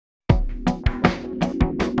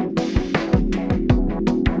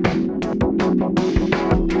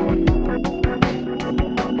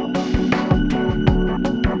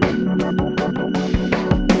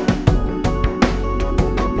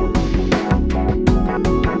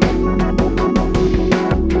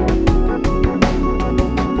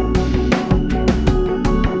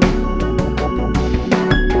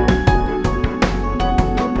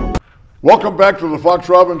Welcome back to the Fox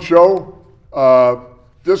Robbins Show.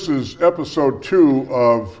 This is episode 2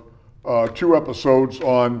 of 2 episodes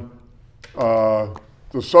on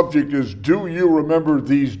the subject is, do you remember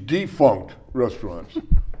these defunct restaurants?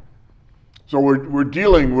 So we're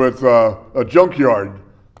dealing with a junkyard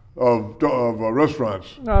of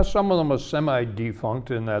restaurants. Some of them are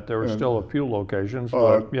semi-defunct in that there are still a few locations.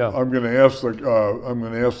 But yeah, I'm going to ask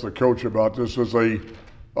the coach about this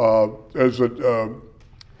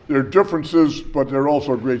there are differences, but there are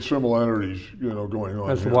also great similarities, going on.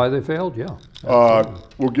 That's why they failed. Yeah.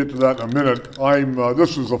 We'll get to that in a minute.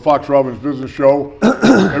 This is the Fox Robbins Business Show.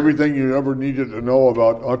 Everything you ever needed to know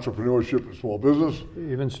about entrepreneurship and small business.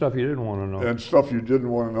 Even stuff you didn't want to know. And stuff you didn't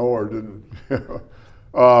want to know or didn't.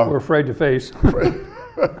 We're afraid to face.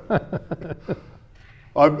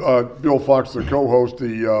 I'm Bill Fox, the co-host.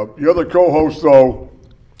 The other co-host, though,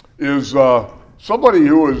 is somebody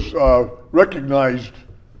who is recognized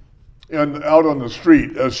out on the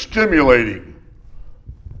street as stimulating.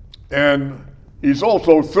 And he's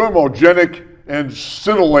also thermogenic and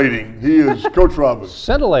scintillating. He is Coach Robbins.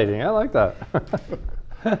 Scintillating, I like that.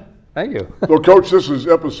 Thank you. So, Coach, this is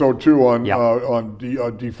episode 2 on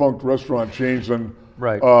defunct restaurant chains. And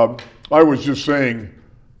right. I was just saying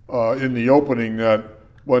in the opening that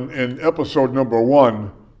when in episode number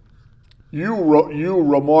 1, you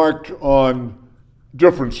remarked on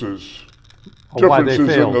differences in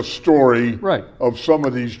the story of some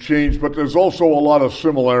of these chains, but there's also a lot of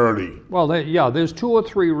similarity. Well, there's 2 or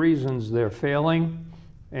 3 reasons they're failing,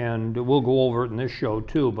 and we'll go over it in this show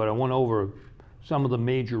too, but I went over some of the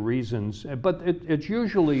major reasons. But it's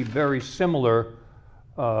usually very similar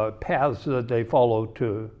paths that they follow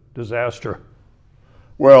to disaster.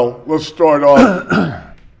 Well, let's start off.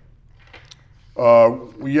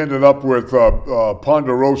 We ended up with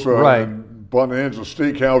Ponderosa and Bonanza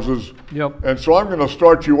Steakhouses. Yep. And so I'm going to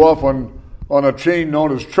start you off on a chain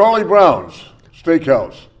known as Charlie Brown's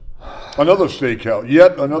Steakhouse. Another steakhouse,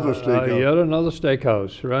 yet another steakhouse. Yet another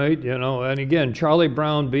steakhouse, right? And again, Charlie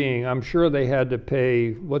Brown being, I'm sure they had to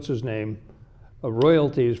pay, what's his name,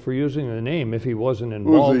 royalties for using the name if he wasn't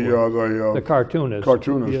involved. Who's the cartoonist?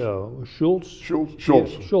 Cartoonist. Yeah, Schultz.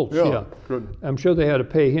 Yeah. Good. I'm sure they had to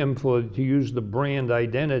pay him to use the brand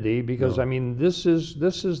identity because I mean this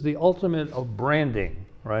is the ultimate of branding,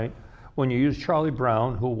 right? When you use Charlie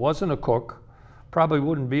Brown, who wasn't a cook, probably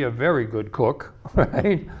wouldn't be a very good cook,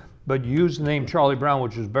 right? But use the name Charlie Brown,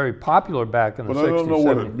 which was very popular back in the 60s. But I don't know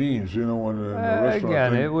what it means, in the restaurant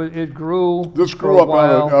again, thing. It grew. This grew up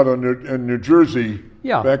out in New Jersey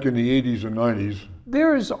back in the 80s and 90s.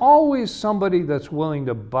 There is always somebody that's willing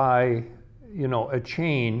to buy, a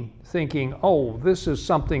chain, thinking, oh, this is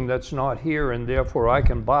something that's not here, and therefore I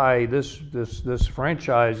can buy this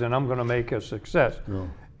franchise, and I'm going to make a success. Yeah.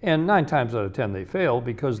 And 9 times out of 10 they fail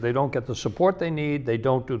because they don't get the support they need. They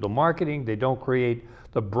don't do the marketing. They don't create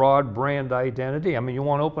the broad brand identity. I mean, you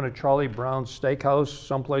want to open a Charlie Brown Steakhouse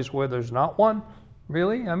someplace where there's not one?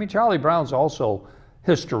 Really? I mean, Charlie Brown's also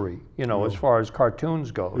history, as far as cartoons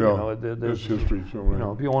go. Yeah, there's history.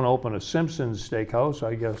 So if you want to open a Simpsons Steakhouse,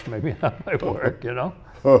 I guess maybe that might work,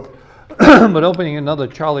 But opening another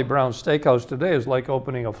Charlie Brown Steakhouse today is like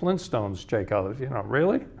opening a Flintstones Steakhouse,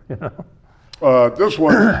 really? This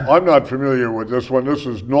one, I'm not familiar with this one. This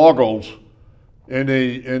is Naugles.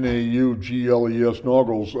 Naugles,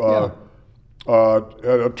 Naugles,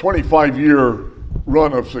 had a 25-year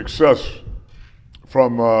run of success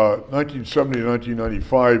from 1970 to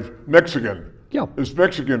 1995. Mexican. Yeah. It's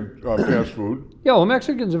Mexican fast food. Yeah, well,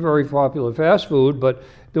 Mexicans are very popular fast food, but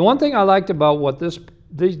the one thing I liked about what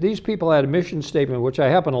these people had a mission statement, which I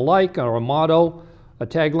happen to like, or a motto, a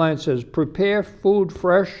tagline says, prepare food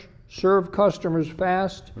fresh, serve customers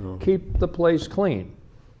fast, keep the place clean.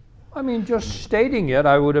 I mean, just stating it,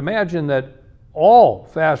 I would imagine that all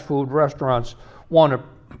fast food restaurants want to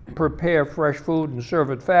prepare fresh food and serve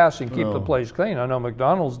it fast and keep the place clean. I know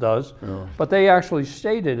McDonald's does, but they actually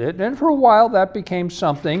stated it. And for a while that became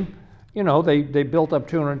something, they built up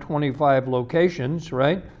 225 locations,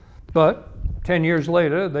 right? But 10 years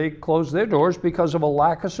later, they closed their doors because of a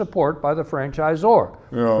lack of support by the franchisor.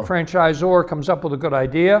 Yeah. The franchisor comes up with a good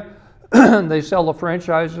idea. They sell the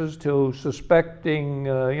franchises to suspecting,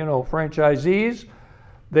 franchisees.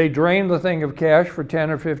 They drain the thing of cash for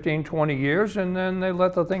 10 or 15, 20 years, and then they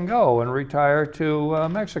let the thing go and retire to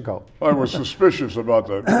Mexico. I was suspicious about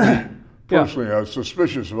the personally, I was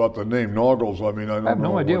suspicious about the name Noggles. I mean, I have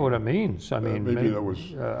no idea what it means. I mean, maybe that was.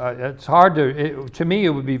 It's hard to me, it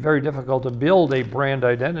would be very difficult to build a brand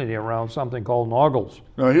identity around something called Noggles.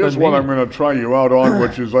 Now, here's one I'm going to try you out on,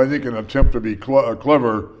 which is, I think, an attempt to be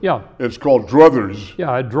clever. Yeah. It's called Druthers.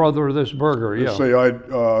 Yeah, I'd druther this burger. They Yeah. say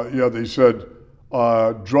they said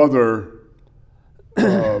Druther,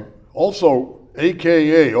 also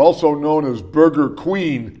AKA, also known as Burger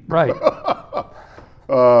Queen. Right.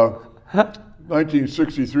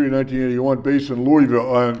 1963, 1981, based in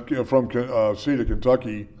Louisville, from state of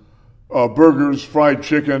Kentucky. Burgers, fried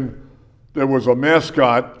chicken. There was a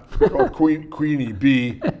mascot called Queenie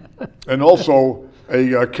Bee, and also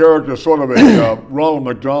a character, sort of a Ronald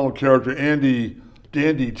McDonald character, Andy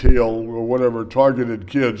Dandytail or whatever, targeted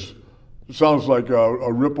kids. Sounds like a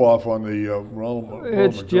ripoff on the Ronald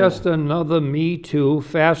It's McDonald. just another Me Too,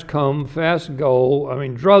 fast come, fast go. I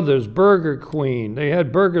mean, Druthers, Burger Queen. They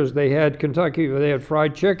had burgers. They had Kentucky. They had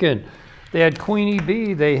fried chicken. They had Queenie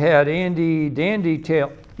Bee. They had Andy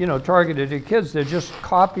Dandytail. Targeted at kids. They're just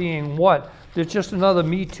copying what? It's just another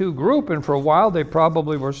Me Too group. And for a while, they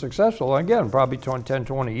probably were successful. Again, probably 10,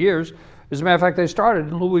 20 years. As a matter of fact, they started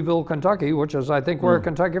in Louisville, Kentucky, which is, I think, where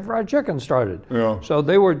Kentucky Fried Chicken started. Yeah. So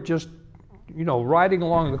they were just riding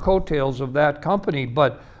along the coattails of that company,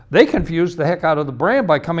 but they confused the heck out of the brand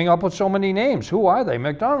by coming up with so many names. Who are they?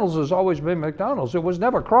 McDonald's has always been McDonald's. It was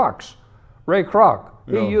never Croc's. Ray Kroc.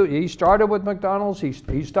 Yeah. He started with McDonald's.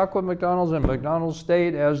 He stuck with McDonald's, and McDonald's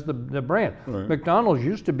stayed as the brand. Right. McDonald's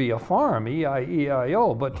used to be a farm,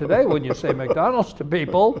 E-I-E-I-O, but today when you say McDonald's to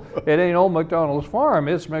people, it ain't old McDonald's farm.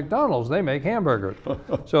 It's McDonald's. They make hamburgers.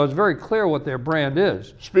 So it's very clear what their brand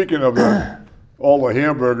is. Speaking of all the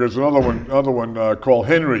hamburgers, another one called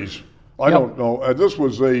Henry's. I don't know.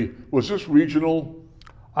 Was this regional?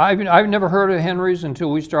 I've never heard of Henry's until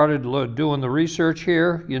we started doing the research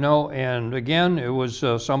here, and again, it was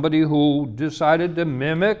somebody who decided to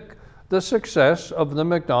mimic the success of the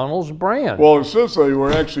McDonald's brand. Well, it says they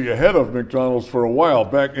were actually ahead of McDonald's for a while.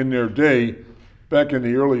 Back in their day, back in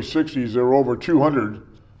the early 60s, there were over 200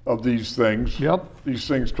 of these things. Yep. These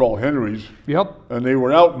things called Henry's. Yep. And they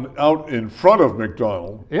were out in front of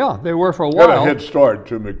McDonald's. Yeah, they were for a while. Had a head start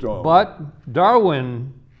to McDonald's. But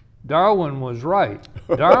Darwin was right.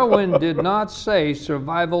 Darwin did not say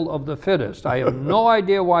survival of the fittest. I have no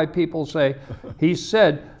idea why people say, he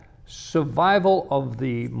said survival of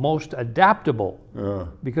the most adaptable. Yeah.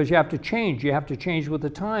 Because you have to change. You have to change with the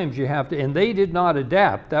times. And they did not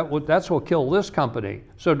adapt. That's what killed this company.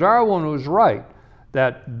 So Darwin was right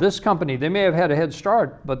that this company, they may have had a head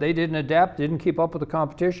start, but they didn't adapt, didn't keep up with the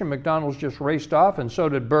competition. McDonald's just raced off, and so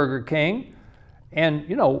did Burger King. And,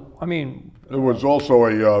 There was also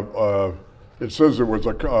it says there was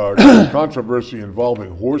a controversy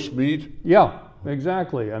involving horse meat. Yeah,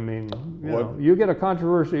 exactly. You get a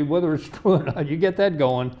controversy, whether it's true or not, you get that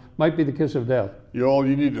going, might be the kiss of death. All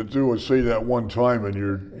you need to do is say that one time and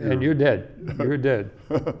you're dead. You're dead.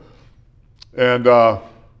 And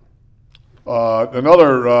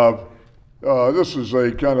another, this is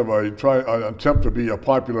a kind of an attempt to be a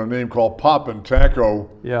popular name called Pop and Taco.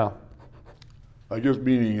 Yeah. I guess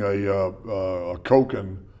meaning a Coke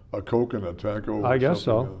and a taco. I guess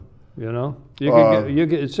so.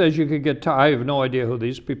 It says you could get. I have no idea who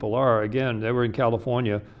these people are. Again, they were in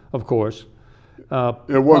California, of course.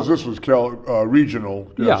 This was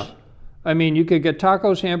regional. Yes. Yeah, you could get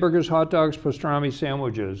tacos, hamburgers, hot dogs, pastrami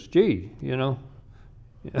sandwiches. Gee,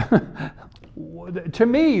 To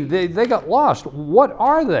me, they got lost. What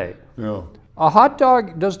are they? Yeah. A hot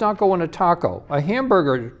dog does not go in a taco. A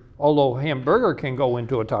hamburger, although hamburger can go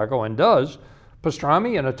into a taco and does,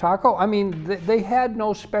 pastrami in a taco, they had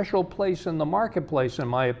no special place in the marketplace, in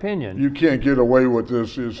my opinion. You can't get away with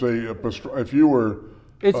this. If you were...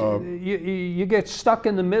 you get stuck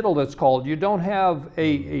in the middle, that's called. You don't have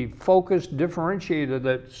a focused differentiator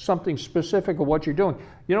that's something specific of what you're doing.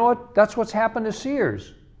 You know what? That's what's happened to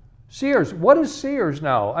Sears. Sears, what is Sears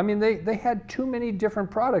now? They had too many different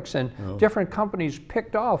products, and different companies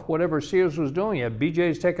picked off whatever Sears was doing. You had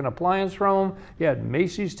BJ's taking appliance from them. You had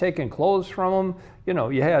Macy's taking clothes from them.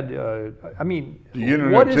 You had, the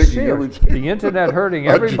internet what is taking Sears? everything. The internet hurting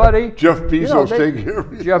everybody. Jeff Bezos taking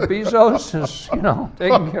everything. Jeff Bezos is,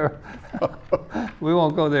 taking care of. We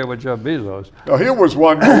won't go there with Jeff Bezos. Now, here was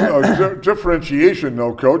one differentiation,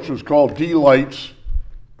 though, Coach. It was called D-Lights.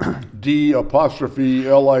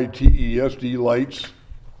 D''Lights, D-Lights.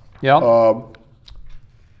 Yeah.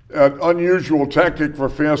 An unusual tactic for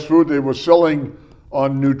fast food. They were selling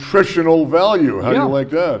on nutritional value. How do you like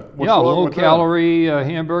that? What's wrong low with calorie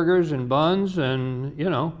hamburgers and buns, and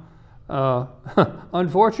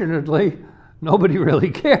unfortunately, nobody really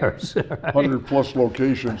cares. Right? 100+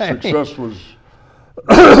 locations. Right.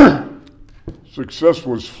 Success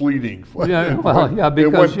was fleeting. Yeah, well, yeah,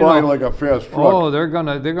 because it went by like a fast truck. Oh, they're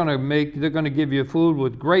gonna give you food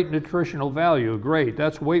with great nutritional value. Great,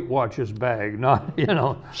 that's Weight Watchers bag, not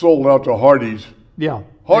Sold out to Hardee's. Yeah,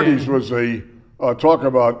 Hardee's was a talk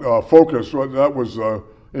about focus. That was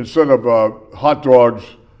instead of hot dogs,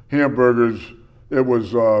 hamburgers, it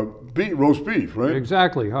was roast beef, right?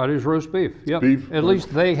 Exactly, Hardee's roast beef. Yep. Beef. At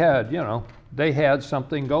least they had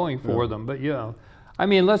something going for them. But I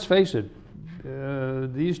mean, let's face it.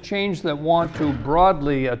 These chains that want to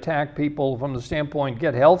broadly attack people from the standpoint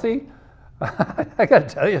get healthy, I got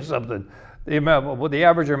to tell you something. The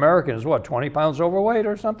average American is what, 20 pounds overweight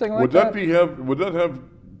or something like that? Would that have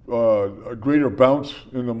a greater bounce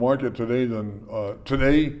in the market today than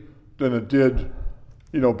it did,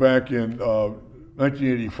 back in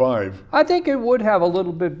 1985? I think it would have a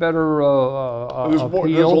little bit better appeal.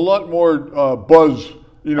 There's a lot more buzz.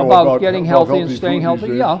 About getting healthy and staying healthy.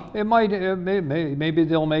 Days. Yeah, it might. Maybe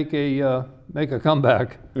they'll make a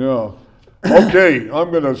comeback. Yeah. Okay,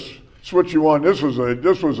 I'm going to switch you on. This was a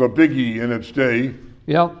biggie in its day.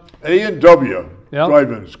 Yeah. A&W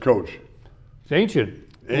Drive-Ins, Coach. It's ancient.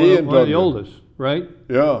 A&W. One of the oldest, right?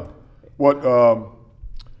 Yeah. What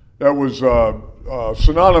that was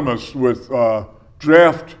synonymous with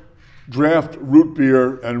draft root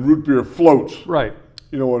beer and root beer floats. Right.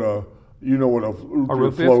 You know what a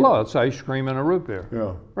root beer float. It's ice cream and a root beer.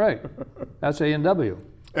 Yeah. Right. That's A&W.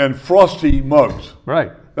 And frosty mugs.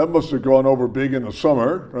 Right. That must have gone over big in the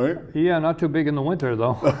summer, right? Yeah, not too big in the winter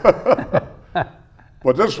though.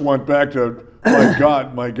 But this went back to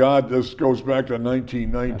my God, this goes back to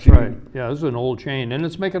 1919. That's right. Yeah, this is an old chain, and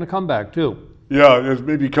it's making a comeback too. Yeah, it's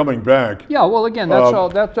maybe coming back. Yeah, well, again,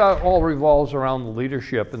 that all revolves around the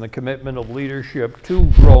leadership and the commitment of leadership to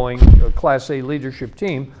growing a Class A leadership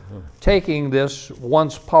team, taking this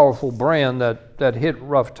once powerful brand that hit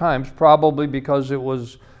rough times, probably because it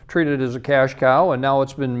was treated as a cash cow, and now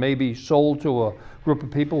it's been maybe sold to a group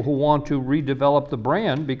of people who want to redevelop the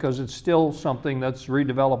brand because it's still something that's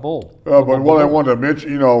redevelopable. But what I want to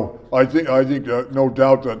mention, I think no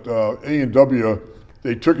doubt that A&W,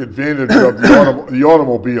 they took advantage of the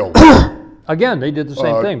automobile. Again, they did the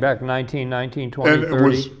same thing back in 1919, 20, and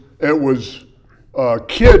 30. It was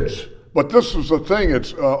kids, but this was the thing.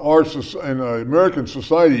 It's in American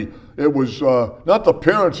society, it was not the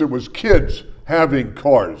parents, it was kids having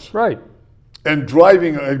cars. Right. And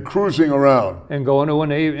driving and cruising around. And going to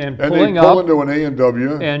and pulling up. And they pull into an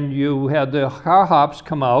A&W. And you had the car hops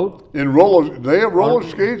come out. In roller, they have roller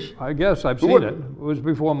skates? I guess I've seen it. It was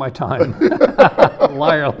before my time.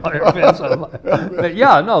 liar, Vince. But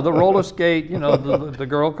yeah, no, the roller skate, the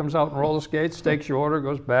girl comes out in roller skates, takes your order,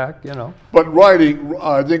 goes back, But riding,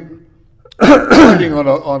 I think, riding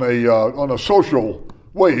on a social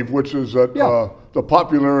wave, which is that the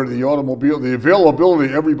popularity of the automobile, the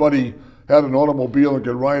availability, everybody had an automobile and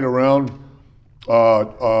could ride around.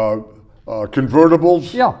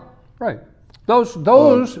 Convertibles. Yeah, right.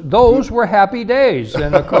 Those were happy days,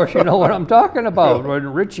 and of course you know what I'm talking about. When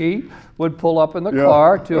Richie would pull up in the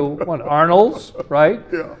car to Arnold's, right?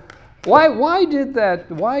 Yeah. Why did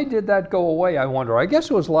that go away? I wonder. I guess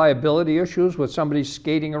it was liability issues with somebody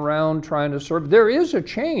skating around trying to serve. There is a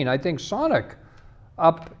chain. I think Sonic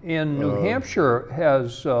up in New Hampshire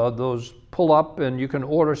has those pull up and you can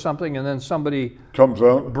order something and then somebody comes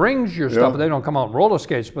out, brings your stuff. They don't come out in roller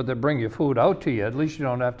skates, but they bring your food out to you. At least you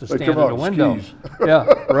don't have to stand in the window. Skis. Yeah,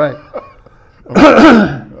 right.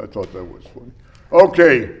 I thought that was funny.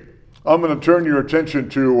 Okay, I'm going to turn your attention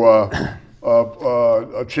to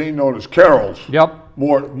a chain known as Carol's. Yep.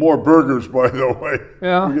 More burgers, by the way.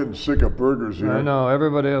 Yeah. We're getting sick of burgers here. I know.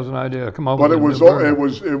 Everybody has an idea. Come on. But it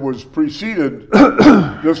was preceded.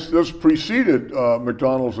 this preceded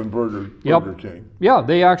McDonald's and Burger King. Yeah,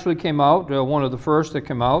 they actually came out. One of the first that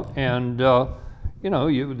came out, and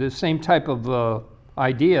the same type of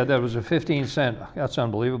idea. That was a 15-cent. That's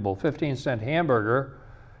unbelievable. 15-cent hamburger.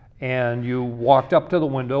 And you walked up to the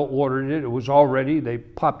window, ordered it. It was all ready. They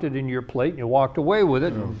popped it in your plate, and you walked away with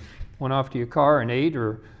it. And went off to your car and ate,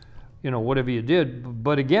 or whatever you did.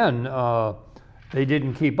 But again, they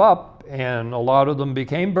didn't keep up, and a lot of them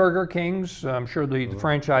became Burger Kings. I'm sure the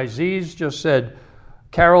franchisees just said,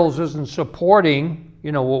 Carol's isn't supporting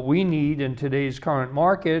what we need in today's current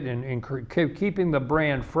market, and keeping the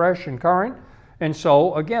brand fresh and current. And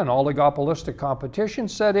so again, oligopolistic competition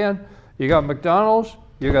set in. You got McDonald's,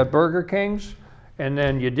 you got Burger Kings, and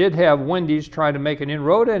then you did have Wendy's trying to make an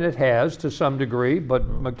inroad, and it has to some degree, but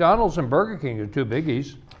McDonald's and Burger King are two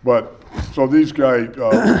biggies. But so these guys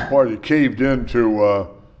party caved into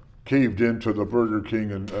caved into the Burger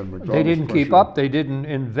King and McDonald's. They didn't keep pressure. up. They didn't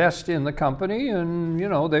invest in the company, and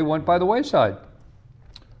they went by the wayside.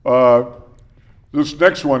 This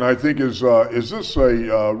next one, I think, is this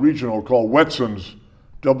a regional called Wetson's,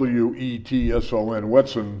 W-E-T-S-O-N,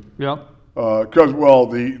 Wetson? Yeah. Because,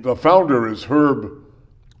 the founder is Herb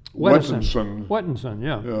Wettinson. Wettinson,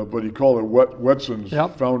 yeah. Yeah, but he called it Wetson's,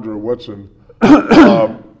 Yep. founder of Wetson.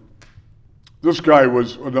 This guy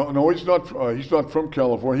was, no, he's not from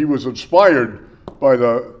California. He was inspired by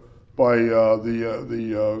the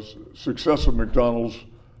success of McDonald's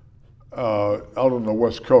out on the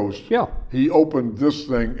West Coast. Yeah. He opened this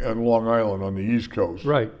thing in Long Island on the East Coast.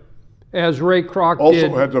 Right. As Ray Kroc Also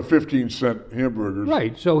did. had the 15-cent hamburgers.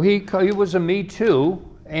 Right. So he was a Me Too,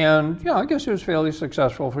 and I guess he was fairly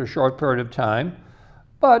successful for a short period of time,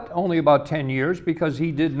 but only about 10 years because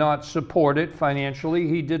he did not support it financially.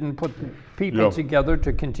 He didn't put the people together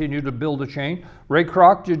to continue to build a chain. Ray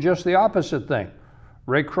Kroc did just the opposite thing.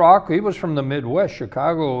 Ray Kroc, he was from the Midwest,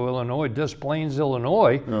 Chicago, Illinois, Des Plaines,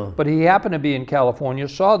 Illinois, but he happened to be in California,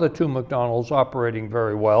 saw the two McDonald's operating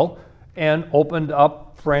very well, and opened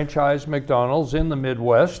up franchise McDonald's in the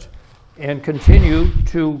Midwest and continued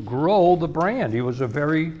to grow the brand. He was a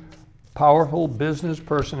very powerful business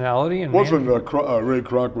personality. And Wasn't Ray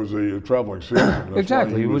Kroc was a traveling salesman?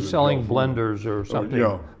 Exactly, he was selling blenders or something.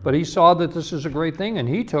 Yeah. But he saw that this is a great thing, and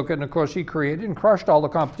he took it, and of course he created and crushed all the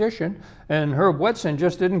competition, and Herb Wetson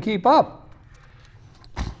just didn't keep up.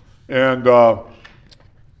 And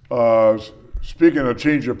speaking of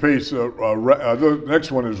change of pace, the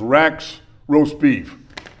next one is Rack's roast beef.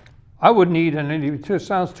 I wouldn't eat it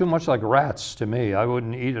sounds too much like rats to me. I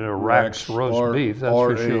wouldn't eat a Rack's roast beef, that's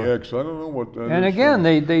for sure. R-A-X, I don't know what that is. And again,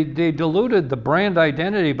 they diluted the brand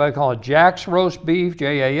identity by calling it Jack's roast beef,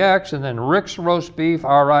 J-A-X, and then Rick's roast beef,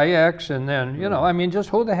 R-I-X, and then, just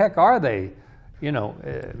who the heck are they?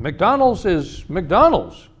 McDonald's is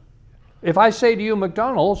McDonald's. If I say to you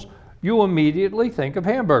McDonald's, you immediately think of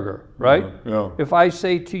hamburger, right? Yeah. If I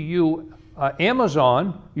say to you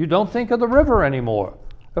Amazon, you don't think of the river anymore.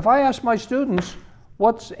 If I ask my students,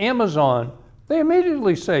 what's Amazon? They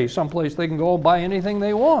immediately say someplace they can go buy anything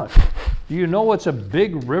they want. Do you know what's a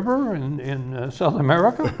big river in South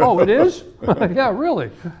America? Oh, it is? Yeah,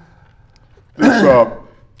 really. This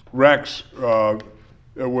Rack's,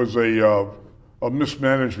 it was a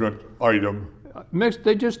mismanagement item.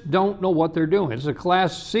 They just don't know what they're doing. It's a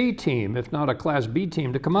Class C team, if not a Class B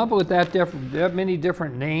team. To come up with that many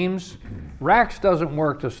different names, Rack's doesn't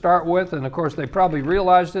work to start with, and of course they probably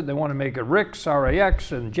realized it. They want to make it Rick's,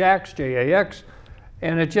 R-A-X, and Jack's, J-A-X,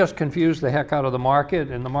 and it just confused the heck out of the market,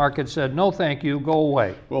 and the market said, no thank you, go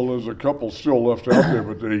away. Well, there's a couple still left out there,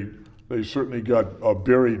 but they certainly got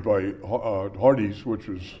buried by Hardee's, which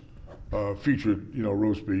was featured,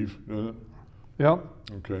 roast beef, doesn't it? Yep.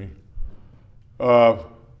 Okay. Now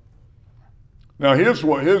here's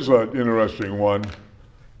an interesting one.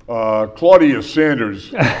 Claudia Sanders.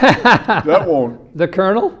 That won't. The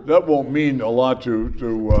Colonel? That won't mean a lot to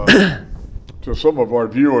some of our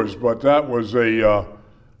viewers, but that was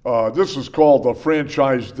this is called the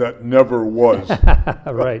franchise that never was.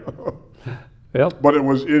 Right. Yep. But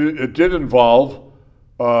it did involve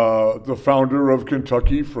the founder of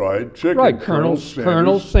Kentucky Fried Chicken, right, Colonel Sanders.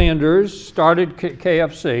 Colonel Sanders started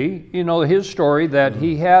KFC. His story that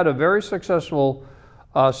he had a very successful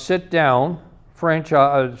sit-down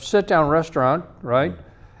restaurant, right?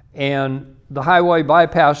 And the highway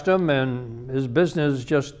bypassed him, and his business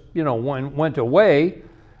just went away.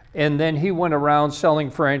 And then he went around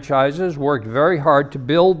selling franchises, worked very hard to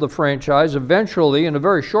build the franchise. Eventually, in a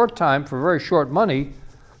very short time, for very short money,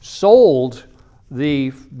 sold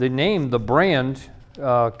the name, the brand,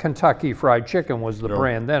 Kentucky Fried Chicken was the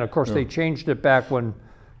brand then. Of course, they changed it back when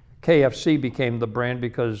KFC became the brand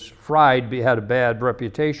because fried had a bad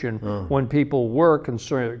reputation when people were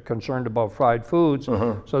concerned about fried foods.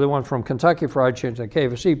 So they went from Kentucky Fried Chicken to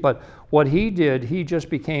KFC. But what he did, he just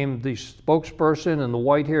became the spokesperson and the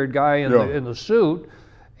white-haired guy in the suit.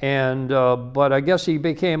 And but I guess he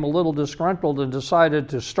became a little disgruntled and decided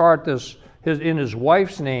to start this in his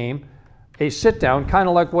wife's name, a sit-down, kind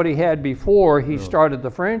of like what he had before he started the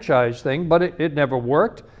franchise thing, but it never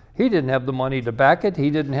worked. He didn't have the money to back it. He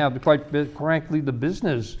didn't have, quite frankly, the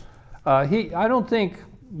business. I don't think,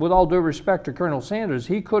 with all due respect to Colonel Sanders,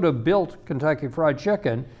 he could have built Kentucky Fried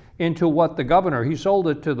Chicken into what the governor, he sold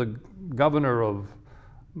it to the governor of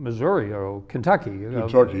Missouri or Kentucky.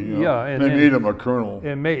 Yeah. And they made him a colonel.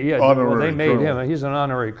 They made him, he's an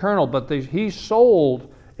honorary colonel, but he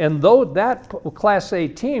sold. And though that Class A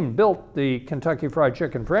team built the Kentucky Fried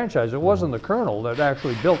Chicken franchise, it wasn't the Colonel that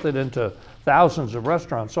actually built it into thousands of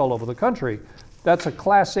restaurants all over the country. that's a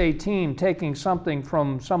Class A team taking something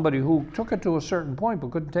from somebody who took it to a certain point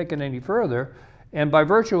but couldn't take it any further. And by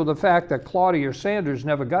virtue of the fact that Claudia or Sanders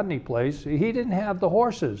never got any place, he didn't have the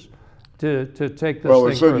horses to take this well,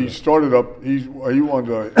 thing it said further. he started up, he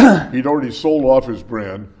wanted to, he'd already sold off his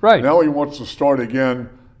brand. Right. Now he wants to start again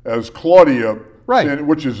as Claudia, Right.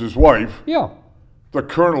 which is his wife, Yeah. the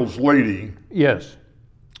Colonel's lady, Yes.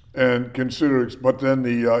 and but then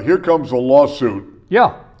here comes a lawsuit.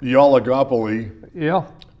 Yeah. The oligopoly Yeah.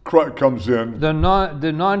 comes in. The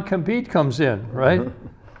non-compete comes in, right?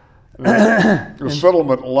 The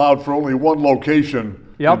settlement allowed for only one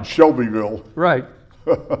location Yep. in Shelbyville. Right.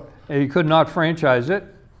 And he could not franchise it,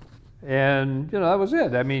 and that was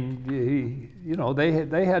it. I mean,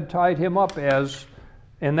 they had tied him up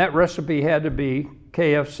and that recipe had to be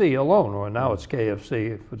KFC alone. Or now it's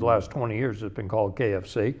KFC. For the last 20 years, it's been called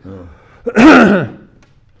KFC. Yeah.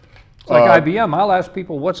 It's like IBM. I'll ask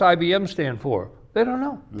people, what's IBM stand for? They don't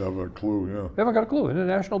know. They have a clue. Yeah. They haven't got a clue.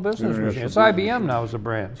 International Business Machine. It's IBM now as a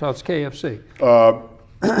brand, so it's KFC.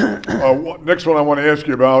 Next one I want to ask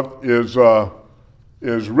you about is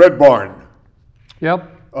Red Barn. Yep.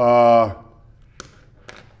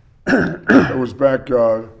 It was back.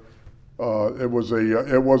 It was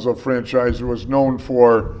a franchise. It was known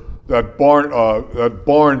for that barn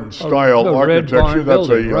style the red architecture. barn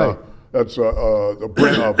building, right. That's the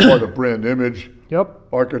brand, part of brand image. Yep.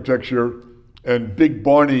 Architecture and Big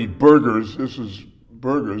Barney Burgers. This is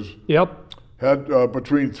burgers. Yep. Had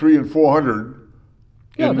between 300 and 400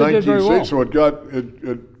 in they did very 1960, well. so it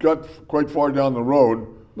got quite far down the road.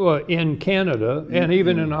 Well, in Canada and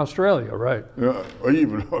even in Australia, right? Yeah, or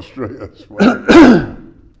even Australia as well.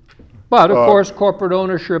 But of course, corporate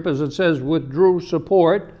ownership, as it says, withdrew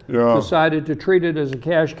support, Yeah. decided to treat it as a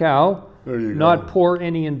cash cow, There you not go. pour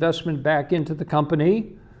any investment back into the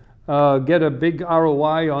company, get a big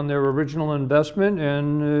ROI on their original investment,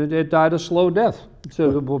 and it died a slow death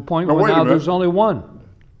to the point Now, where wait a now minute. there's only one.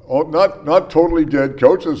 Oh, not totally dead,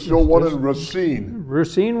 Coach. There's still one in Racine.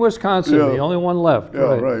 Racine, Wisconsin, Yeah. the only one left.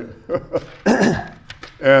 Yeah, right.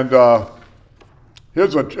 And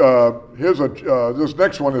this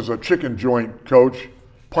next one is a chicken joint, Coach.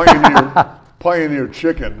 Pioneer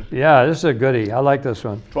Chicken. Yeah, this is a goodie. I like this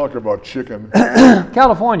one. Talk about chicken.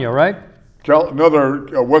 California, right?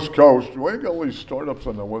 Another West Coast. Why you got all these startups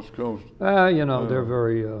on the West Coast? They're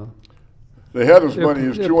very. They had as many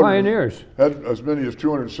as they're 200. pioneers. Had as many as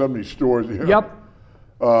 270 stores here. Yep.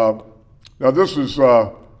 Now this was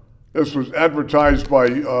advertised by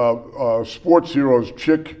sports heroes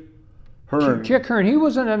Chick Hearn. Chick Hearn, he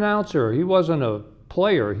was an announcer. He wasn't a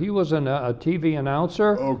player. He was a TV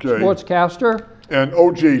announcer, Okay. sportscaster. And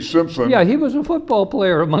O.J. Simpson. Yeah, he was a football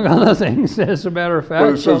player, among other things, as a matter of fact.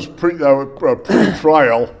 But it says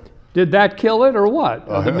pre-trial. Did that kill it or what?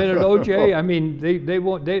 The minute OJ, I mean,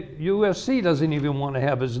 USC doesn't even want to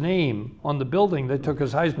have his name on the building. They took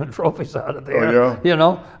his Heisman trophies out of there. Oh,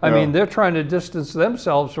 yeah? I mean, they're trying to distance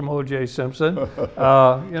themselves from OJ Simpson. If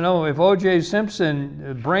OJ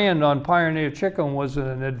Simpson brand on Pioneer Chicken was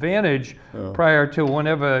an advantage prior to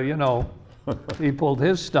whenever, he pulled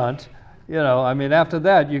his stunt, I mean, after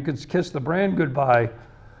that, you could kiss the brand goodbye.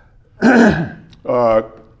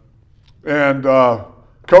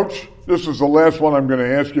 Coach, this is the last one I'm going to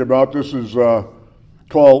ask you about. This is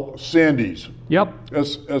called Sandy's. Yep.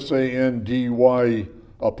 SANDY'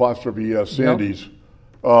 Sandy's.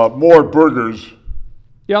 More burgers.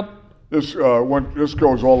 Yep. This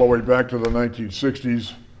goes all the way back to the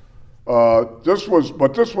 1960s.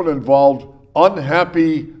 This one involved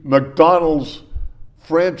unhappy McDonald's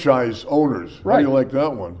franchise owners. How do you like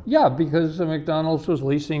that one? Yeah, because the McDonald's was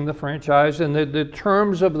leasing the franchise, and the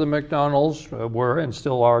terms of the McDonald's were, and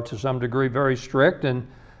still are to some degree, very strict, and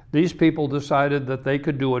these people decided that they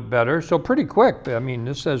could do it better. So pretty quick, I mean,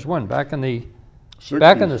 this says when? Back in the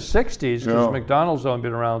 60s, because McDonald's only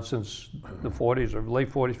been around since the 40s or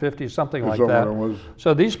late 40s, 50s, something like that.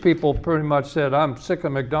 So these people pretty much said, I'm sick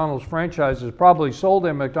of McDonald's franchises, probably sold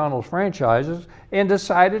their McDonald's franchises, and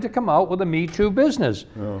decided to come out with a Me Too business.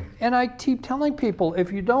 And I keep telling people,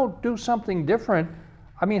 if you don't do something different,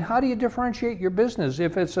 I mean, how do you differentiate your business?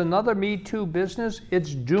 If it's another Me Too business,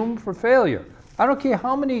 it's doomed for failure. I don't care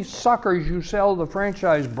how many suckers you sell the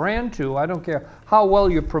franchise brand to. I don't care how well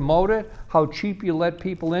you promote it, how cheap you let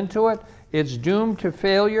people into it. It's doomed to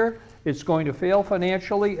failure. It's going to fail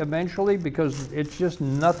financially eventually because it's just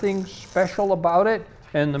nothing special about it.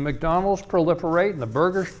 And the McDonald's proliferate and the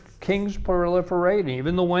Burger Kings proliferate and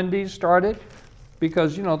even the Wendy's started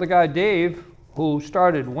because, the guy Dave who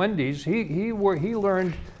started Wendy's, he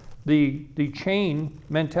learned the chain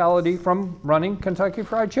mentality from running Kentucky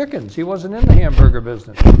Fried Chickens. He wasn't in the hamburger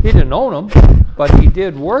business. He didn't own them, but he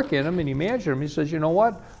did work in them and he managed them. He says, you know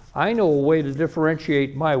what? I know a way to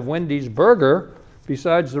differentiate my Wendy's burger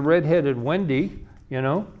besides the red-headed Wendy, you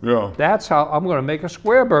know? Yeah. That's how I'm going to make a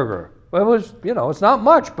square burger. Well, it was, you know, it's not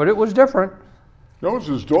much, but it was different. That was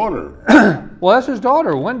his daughter. Well, that's his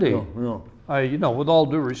daughter, Wendy. Yeah, yeah. You know, with all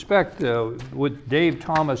due respect, with Dave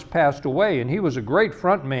Thomas passed away, and he was a great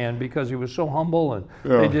front man because he was so humble, and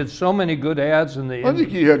they did so many good ads. And I think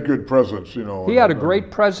he had good presence, you know. He had a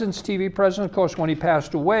great presence, TV presence. Of course, when he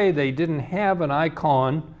passed away, they didn't have an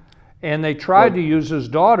icon, and they tried to use his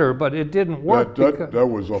daughter, but it didn't work. That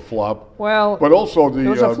was a flop. Well, but also it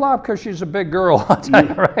was a flop because she's a big girl. I'll tell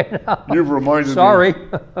you right now. You've reminded me. Sorry.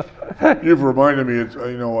 You've reminded me. It's,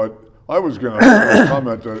 you know what. I was going to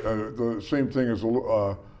comment the same thing as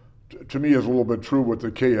to me is a little bit true with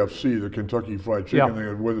the KFC, the Kentucky Fried Chicken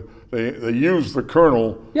thing. With they use the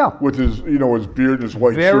Colonel with his his beard and his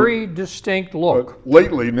white shirt. Very distinct look.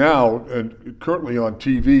 Lately now and currently on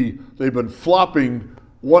TV, they've been flopping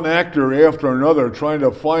one actor after another, trying to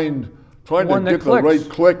get the right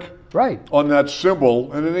click. Right. On that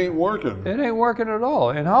symbol, and it ain't working. It ain't working at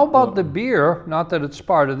all. And how about the beer? Not that it's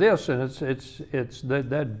part of this, and it's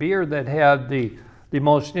that beer that had the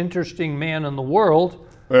most interesting man in the world.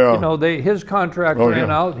 Yeah. You know, his contract ran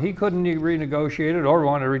out. He couldn't renegotiate it or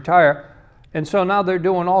want to retire, and so now they're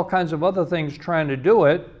doing all kinds of other things trying to do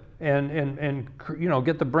it and you know,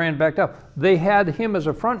 get the brand back up. They had him as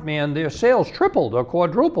a front man. Their sales tripled or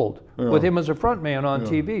quadrupled with him as a front man on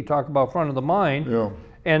TV. Talk about front of the mind. Yeah.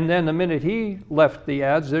 And then the minute he left the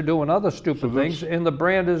ads, they're doing other stupid things, and the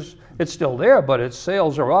brand it's still there, but its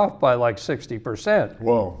sales are off by like 60%.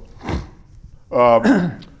 Wow.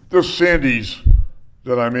 This Sandy's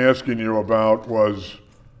that I'm asking you about was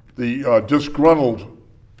the disgruntled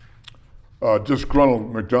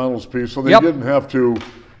McDonald's piece. So they didn't have to.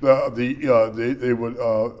 They would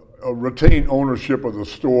retain ownership of the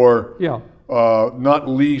store. Yeah. Not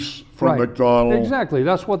lease from McDonald's. Exactly,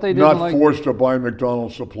 that's what they did. Not forced to buy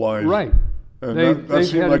McDonald's supplies. Right. And that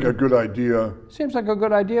seemed like a good idea. Seems like a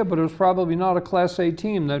good idea, but it was probably not a Class A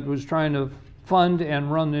team that was trying to fund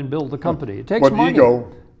and run and build the company. It takes money.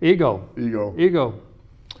 Ego.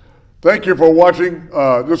 Thank you for watching.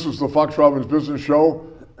 This is the Fox Robbins Business Show.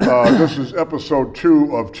 This is episode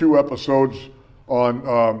 2 of 2 episodes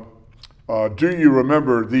on do you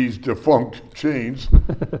remember these defunct chains?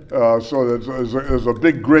 So there's a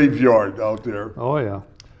big graveyard out there. Oh, yeah.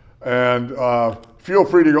 And feel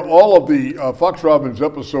free to go. All of the Fox Robbins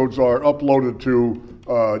episodes are uploaded to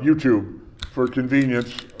YouTube for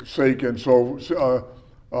convenience sake. And so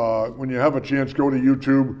when you have a chance, go to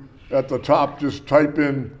YouTube. At the top, just type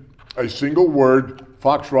in a single word,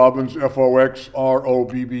 Fox Robbins, FOXROBBINS,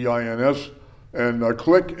 and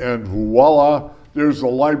click, and voila. There's a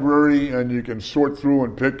library, and you can sort through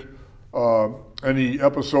and pick any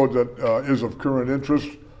episode that is of current interest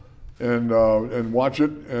and watch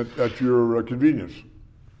it at your convenience.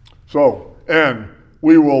 So, and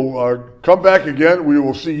we will come back again. We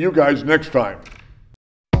will see you guys next time.